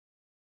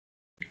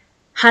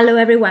Hello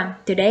everyone!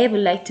 Today I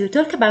would like to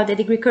talk about the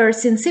degree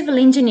course in civil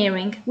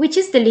engineering, which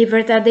is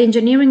delivered at the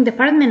engineering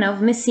department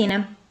of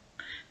Messina.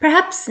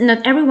 Perhaps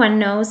not everyone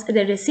knows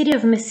that the city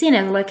of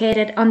Messina is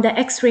located on the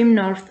extreme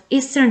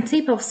northeastern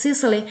tip of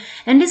Sicily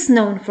and is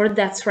known for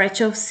that stretch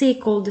of sea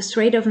called the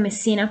Strait of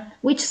Messina,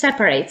 which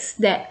separates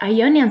the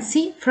Ionian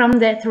Sea from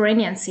the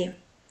Tyrrhenian Sea.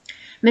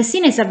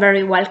 Messina is a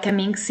very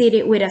welcoming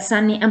city with a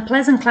sunny and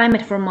pleasant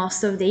climate for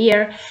most of the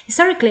year,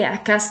 historically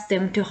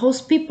accustomed to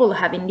host people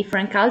having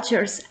different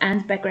cultures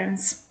and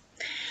backgrounds.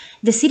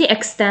 The city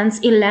extends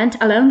inland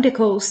along the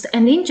coast,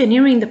 and the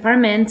engineering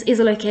department is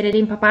located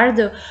in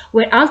Papardo,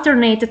 where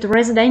alternated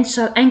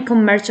residential and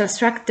commercial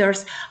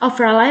structures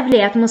offer a lively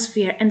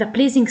atmosphere and a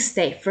pleasing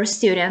stay for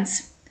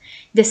students.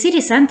 The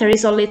city center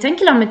is only 10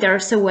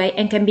 kilometers away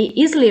and can be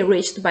easily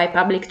reached by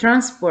public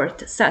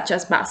transport, such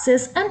as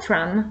buses and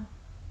tram.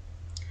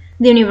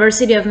 The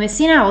University of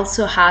Messina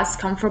also has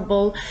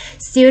comfortable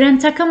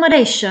student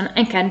accommodation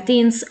and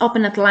canteens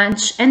open at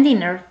lunch and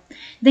dinner.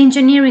 The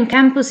engineering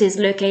campus is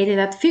located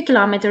at a few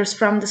kilometers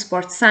from the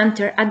sports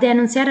center at the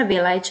Annunziata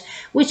village,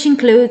 which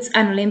includes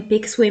an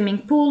Olympic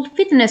swimming pool,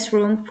 fitness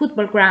room,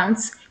 football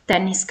grounds,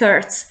 tennis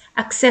courts,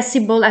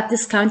 accessible at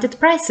discounted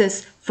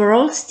prices for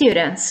all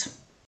students.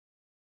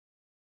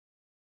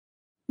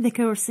 The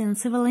course in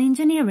civil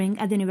engineering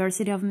at the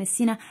University of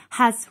Messina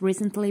has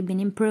recently been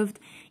improved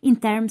in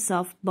terms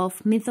of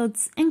both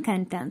methods and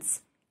contents,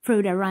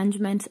 through the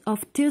arrangement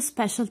of 2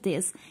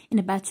 specialties in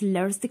a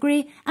bachelor's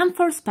degree and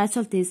 4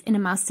 specialties in a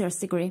master's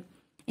degree.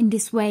 In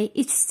this way,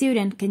 each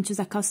student can choose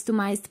a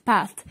customized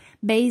path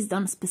based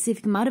on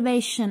specific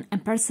motivation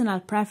and personal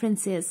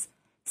preferences.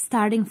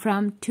 Starting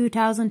from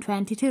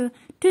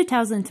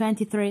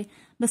 2022-2023,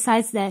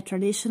 besides the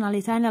traditional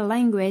Italian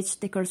language,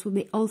 the course will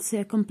be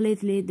also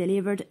completely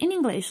delivered in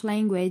English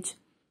language.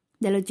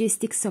 The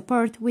logistics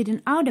support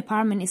within our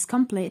department is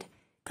complete: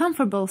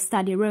 comfortable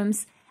study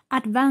rooms,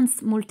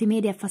 advanced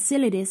multimedia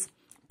facilities,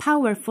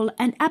 powerful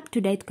and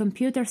up-to-date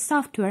computer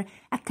software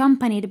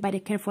accompanied by the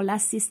careful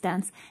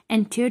assistance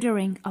and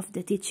tutoring of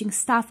the teaching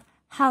staff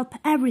help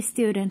every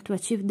student to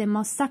achieve the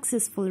most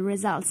successful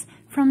results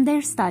from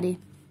their study.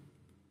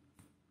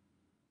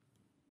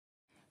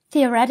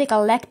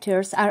 Theoretical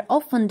lectures are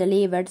often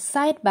delivered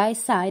side by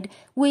side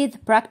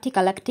with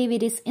practical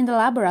activities in the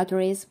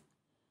laboratories.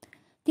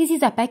 This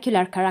is a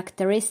peculiar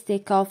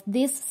characteristic of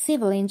this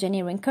civil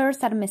engineering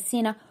course at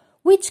Messina,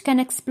 which can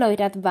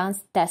exploit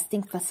advanced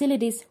testing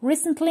facilities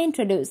recently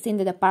introduced in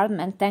the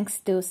department thanks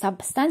to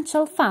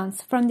substantial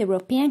funds from the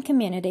European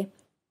Community.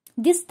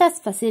 These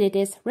test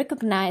facilities,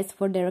 recognized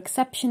for their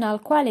exceptional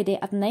quality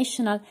at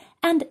national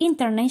and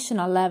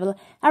international level,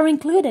 are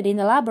included in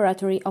the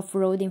laboratory of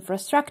road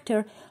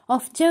infrastructure,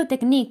 of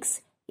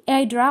geotechniques,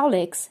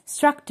 hydraulics,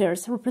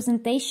 structures,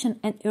 representation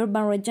and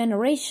urban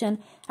regeneration,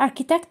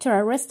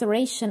 architectural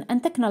restoration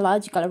and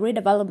technological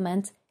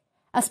redevelopment.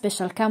 A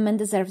special comment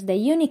deserves the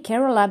unique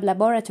Aerolab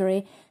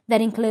laboratory that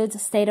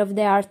includes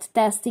state-of-the-art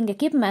testing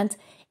equipment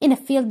in the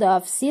field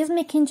of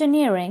seismic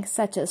engineering,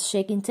 such as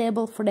shaking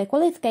table for the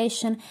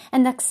qualification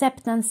and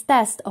acceptance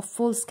test of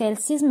full-scale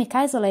seismic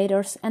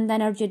isolators and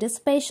energy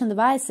dissipation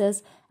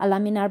devices, a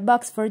laminar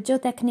box for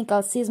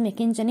geotechnical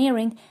seismic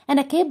engineering, and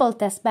a cable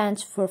test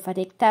bench for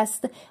fatigue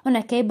test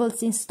on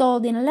cables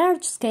installed in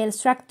large-scale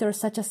structures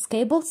such as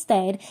cable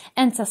stayed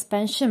and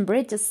suspension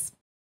bridges.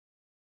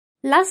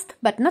 Last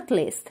but not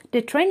least,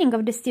 the training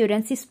of the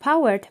students is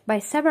powered by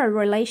several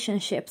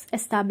relationships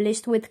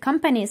established with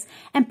companies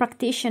and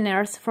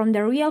practitioners from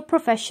the real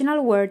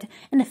professional world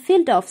in the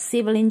field of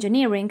civil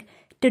engineering.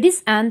 To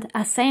this end,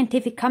 a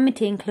scientific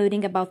committee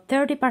including about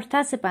 30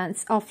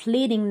 participants of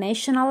leading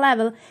national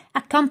level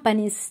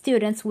accompanies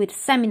students with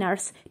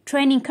seminars,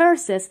 training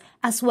courses,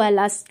 as well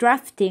as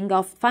drafting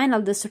of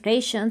final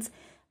dissertations,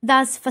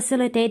 thus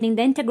facilitating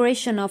the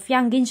integration of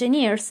young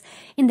engineers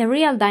in the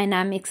real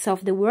dynamics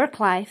of the work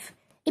life.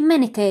 In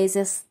many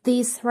cases,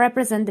 these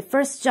represent the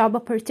first job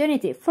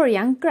opportunity for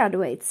young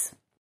graduates.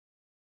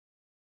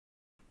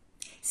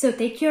 So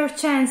take your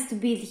chance to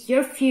build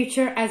your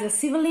future as a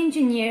civil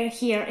engineer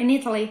here in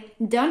Italy.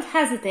 Don't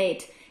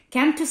hesitate.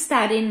 Come to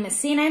study in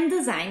Messina and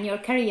design your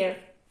career.